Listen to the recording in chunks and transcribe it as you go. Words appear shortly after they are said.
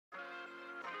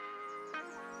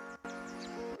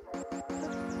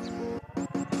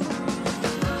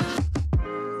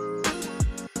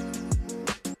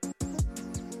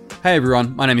Hey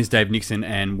everyone, my name is Dave Nixon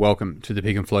and welcome to the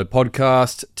Peak and Flow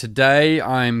podcast. Today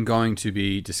I'm going to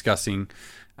be discussing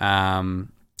a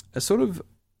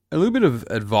little bit of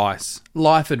advice,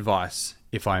 life advice,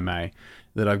 if I may,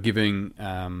 that I've given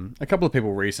a couple of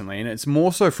people recently, and it's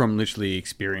more so from literally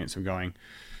experience of going,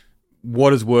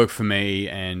 what has worked for me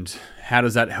and how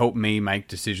does that help me make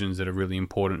decisions that are really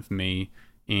important for me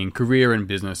in career and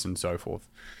business and so forth.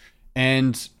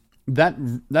 And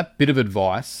that bit of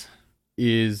advice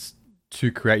is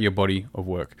to create your body of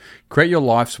work, create your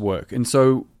life's work. And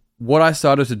so what I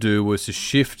started to do was to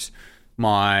shift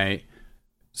my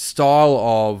style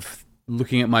of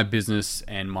looking at my business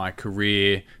and my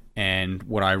career and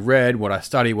what I read, what I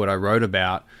studied, what I wrote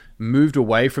about, moved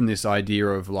away from this idea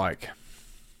of like,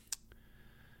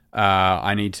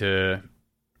 I need to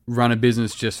run a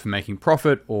business just for making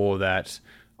profit, or that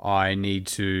I need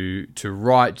to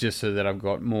write just so that I've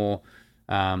got more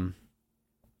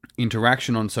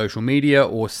interaction on social media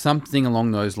or something along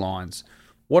those lines.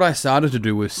 What I started to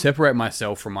do was separate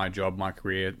myself from my job, my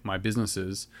career, my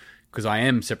businesses, because I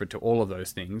am separate to all of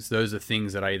those things. Those are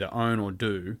things that I either own or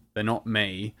do. They're not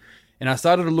me. And I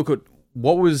started to look at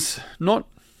what was the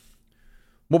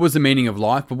meaning of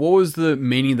life, but what was the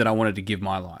meaning that I wanted to give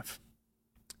my life.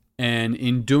 And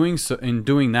in doing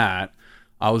that,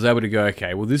 I was able to go,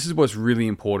 okay, well, this is what's really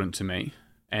important to me.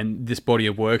 And this body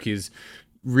of work is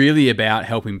really about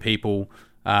helping people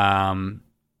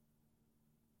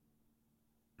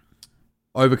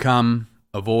overcome,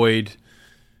 avoid,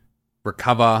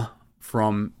 recover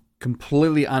from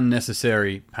completely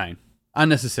unnecessary pain,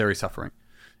 unnecessary suffering.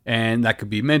 And that could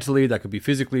be mentally, that could be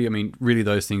physically. I mean, really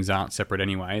those things aren't separate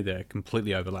anyway. They're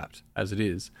completely overlapped as it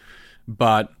is.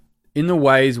 But in the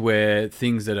ways where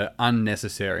things that are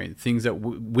unnecessary, things that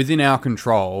within our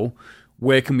control,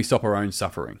 where can we stop our own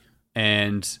suffering?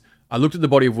 And I looked at the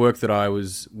body of work that I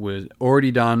was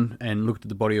already done and looked at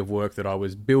the body of work that I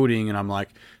was building, and I'm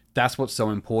like, that's what's so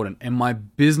important. And my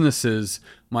businesses,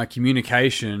 my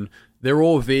communication, they're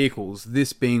all vehicles,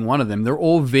 this being one of them. They're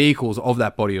all vehicles of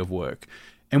that body of work.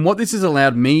 And what this has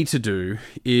allowed me to do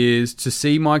is to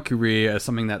see my career as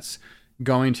something that's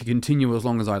going to continue as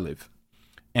long as I live.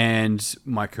 And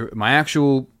my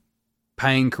actual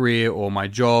paying career, or my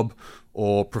job,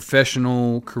 or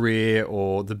professional career,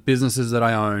 or the businesses that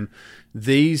I own,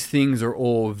 these things are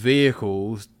all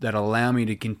vehicles that allow me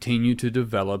to continue to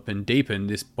develop and deepen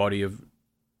this body of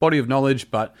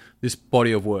knowledge, but this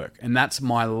body of work. And that's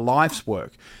my life's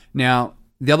work. Now,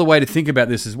 the other way to think about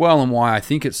this as well, and why I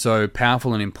think it's so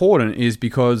powerful and important, is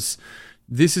because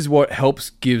this is what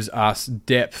gives us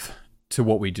depth to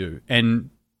what we do. And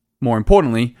more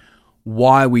importantly,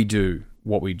 why we do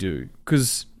what we do.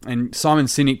 And Simon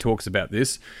Sinek talks about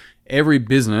this, every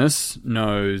business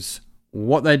knows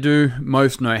what they do,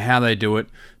 most know how they do it,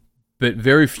 but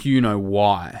very few know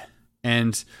why.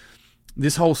 And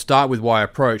this whole start with why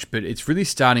approach, but it's really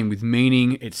starting with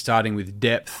meaning, it's starting with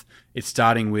depth, it's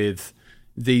starting with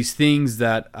these things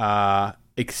that are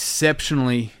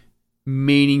exceptionally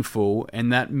meaningful,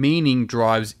 and that meaning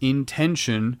drives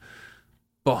intention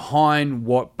behind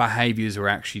what behaviors we're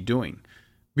actually doing.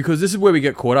 Because this is where we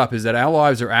get caught up, is that our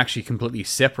lives are actually completely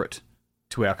separate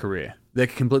to our career. They're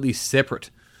completely separate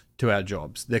to our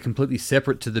jobs. They're completely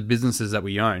separate to the businesses that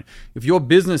we own. If your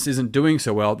business isn't doing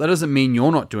so well, that doesn't mean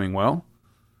you're not doing well.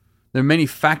 There are many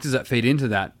factors that feed into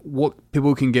that. What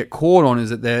people can get caught on is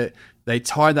that they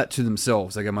tie that to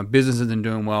themselves. They go, my business isn't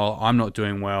doing well, I'm not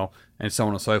doing well, and so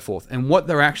on and so forth. And what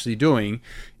they're actually doing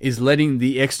is letting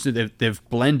they've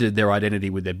blended their identity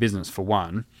with their business, for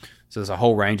one. So there's a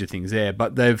whole range of things there,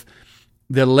 but they're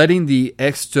letting the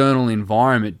external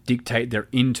environment dictate their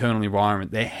internal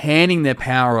environment. They're handing their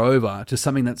power over to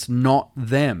something that's not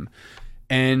them.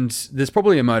 And there's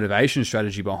probably a motivation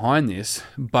strategy behind this,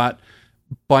 but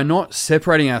by not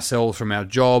separating ourselves from our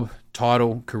job,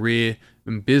 title, career,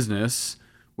 and business,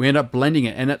 we end up blending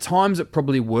it. And at times it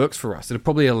probably works for us. It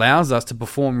probably allows us to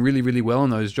perform really, really well in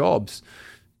those jobs.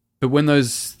 But when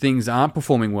those things aren't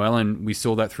performing well, and we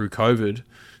saw that through COVID,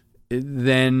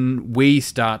 then we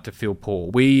start to feel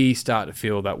poor. We start to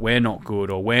feel that we're not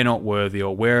good, or we're not worthy,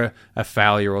 or we're a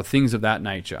failure, or things of that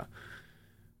nature.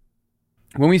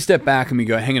 When we step back and we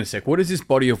go, hang on a sec, what is this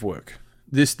body of work?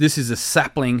 This is a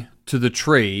sapling to the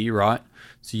tree, right?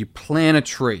 So you plant a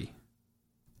tree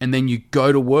and then you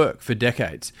go to work for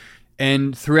decades.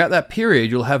 And throughout that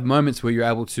period, you'll have moments where you're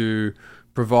able to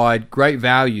provide great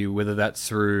value, whether that's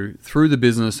through the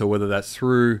business, or whether that's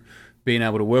through being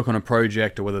able to work on a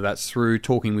project, or whether that's through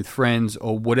talking with friends,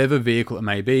 or whatever vehicle it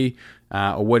may be,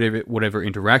 or whatever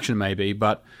interaction it may be.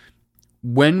 But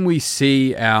when we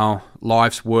see our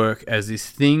life's work as this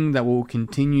thing that we will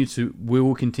continue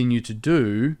to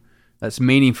do, that's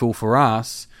meaningful for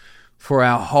us for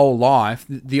our whole life,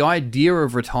 the idea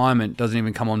of retirement doesn't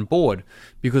even come on board.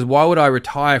 Because why would I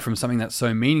retire from something that's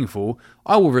so meaningful?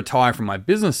 I will retire from my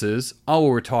businesses, I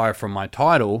will retire from my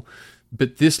title,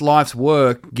 but this life's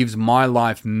work gives my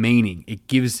life meaning. It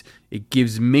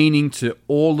gives meaning to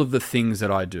all of the things that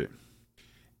I do.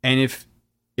 And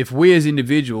if we as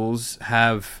individuals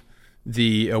have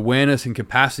the awareness and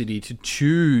capacity to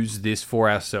choose this for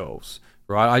ourselves,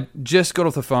 right? I just got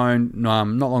off the phone not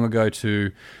long ago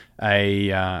to a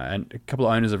couple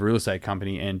of owners of a real estate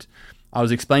company, and I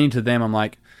was explaining to them, I'm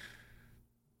like,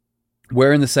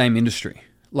 we're in the same industry.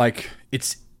 Like,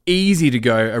 it's easy to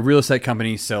go, a real estate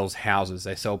company sells houses,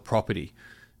 they sell property.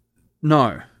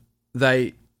 No,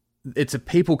 it's a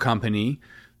people company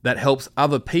that helps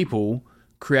other people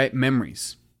create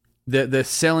memories. They're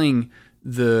selling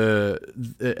a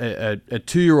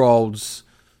 2-year-old's,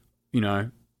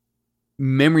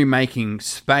 memory-making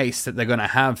space that they're going to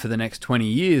have for the next 20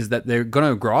 years that they're going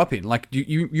to grow up in. Like,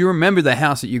 you remember the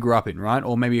house that you grew up in, right?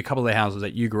 Or maybe a couple of the houses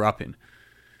that you grew up in.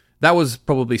 That was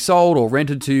probably sold or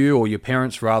rented to you, or your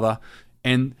parents rather,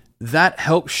 and that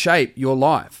helped shape your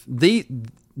life. We're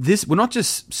not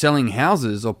just selling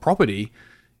houses or property.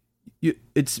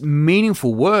 It's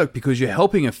meaningful work because you're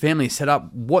helping a family set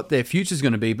up what their future is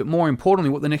going to be, but more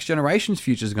importantly, what the next generation's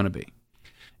future is going to be.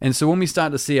 And so when we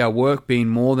start to see our work being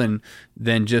more than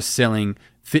just selling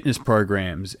fitness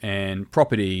programs and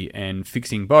property and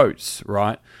fixing boats,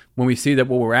 right? When we see that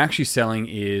what we're actually selling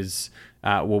is,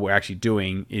 what we're actually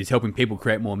doing is helping people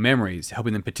create more memories,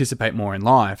 helping them participate more in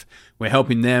life. We're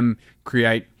helping them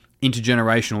create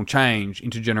intergenerational change,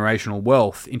 intergenerational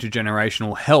wealth,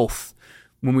 intergenerational health.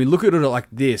 When we look at it like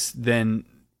this, then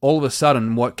all of a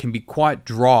sudden what can be quite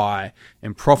dry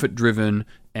and profit-driven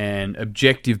and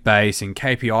objective-based and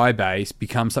KPI-based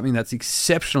becomes something that's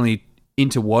exceptionally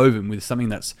interwoven with something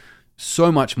that's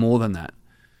so much more than that.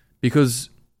 Because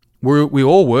we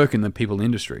all work in the people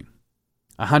industry.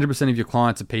 100% of your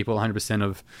clients are people, 100%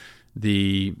 of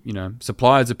the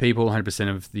suppliers are people, 100%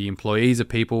 of the employees are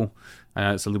people.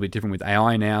 It's a little bit different with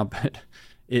AI now, but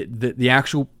the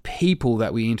actual people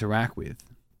that we interact with.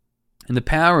 And the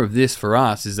power of this for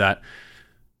us is that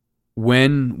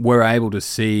when we're able to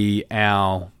see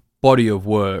our body of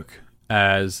work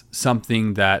as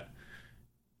something that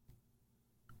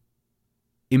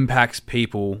impacts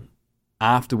people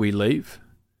after we leave,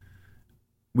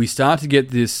 we start to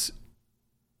get this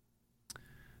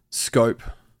scope,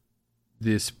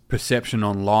 this perception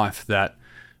on life that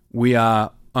we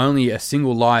are only a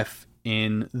single life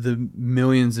in the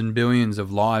millions and billions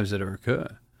of lives that occur.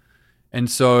 And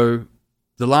so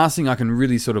the last thing I can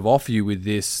really sort of offer you with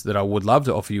this, that I would love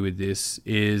to offer you with this,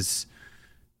 is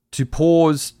to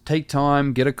pause, take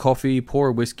time, get a coffee, pour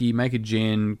a whiskey, make a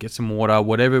gin, get some water,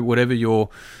 whatever your,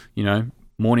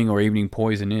 morning or evening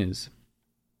poison is.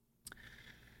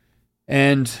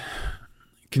 And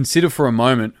consider for a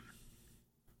moment,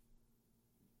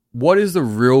 what is the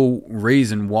real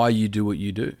reason why you do what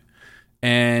you do?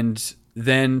 And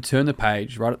then turn the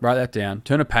page, write that down,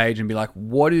 turn a page and be like,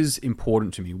 what is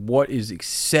important to me? What is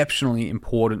exceptionally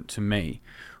important to me?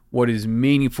 What is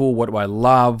meaningful? What do I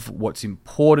love? What's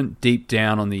important deep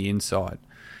down on the inside?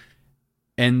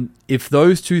 And if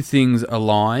those two things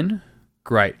align,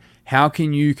 great. How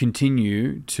can you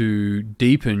continue to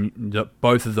deepen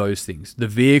both of those things? The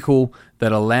vehicle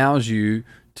that allows you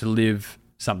to live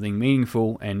something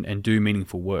meaningful and do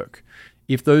meaningful work.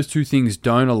 If those two things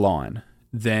don't align,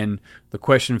 then the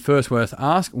question first worth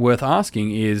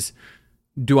asking is,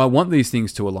 do I want these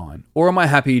things to align? Or am I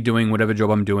happy doing whatever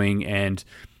job I'm doing and,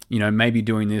 maybe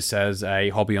doing this as a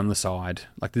hobby on the side?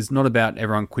 Like, there's not about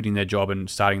everyone quitting their job and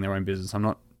starting their own business.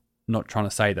 I'm not trying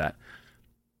to say that.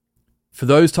 For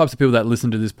those types of people that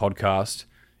listen to this podcast,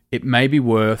 it may be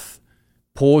worth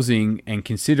pausing and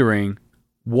considering,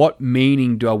 what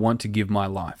meaning do I want to give my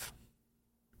life?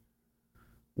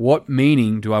 What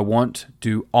meaning do I want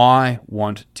to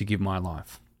give my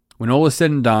life? When all is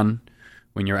said and done,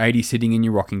 when you're 80 sitting in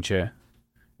your rocking chair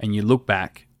and you look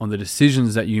back on the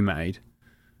decisions that you made,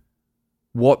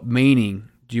 what meaning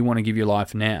do you want to give your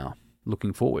life now,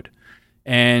 looking forward?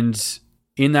 And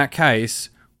in that case,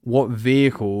 what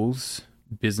vehicles,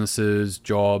 businesses,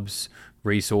 jobs,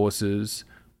 resources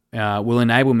will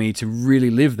enable me to really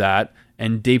live that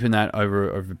and deepen that over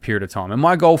a period of time? And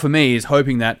my goal for me is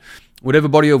hoping that whatever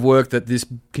body of work that this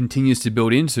continues to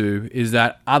build into is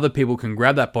that other people can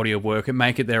grab that body of work and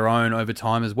make it their own over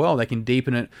time as well. They can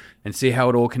deepen it and see how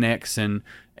it all connects and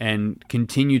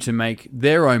continue to make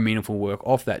their own meaningful work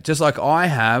off that, just like I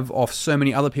have off so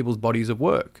many other people's bodies of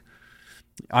work.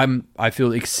 I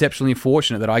feel exceptionally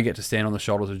fortunate that I get to stand on the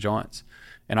shoulders of giants,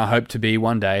 and I hope to be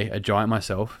one day a giant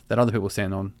myself that other people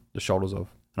stand on the shoulders of,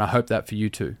 and I hope that for you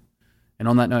too. And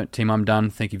on that note, team, I'm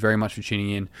done. Thank you very much for tuning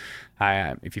in.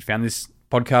 If you found this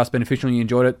podcast beneficial and you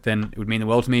enjoyed it, then it would mean the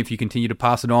world to me if you continue to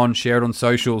pass it on, share it on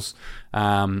socials,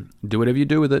 do whatever you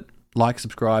do with it. Like,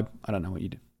 subscribe. I don't know what you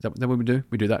do. Is that what we do?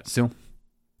 We do that still.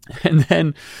 And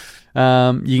then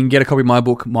you can get a copy of my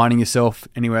book, Minding Yourself,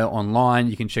 anywhere online.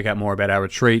 You can check out more about our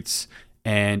retreats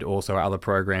and also our other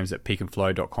programs at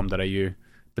peakandflow.com.au.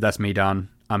 But that's me done.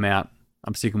 I'm out.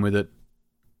 I'm sticking with it.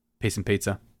 Peace and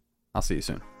pizza. I'll see you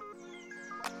soon.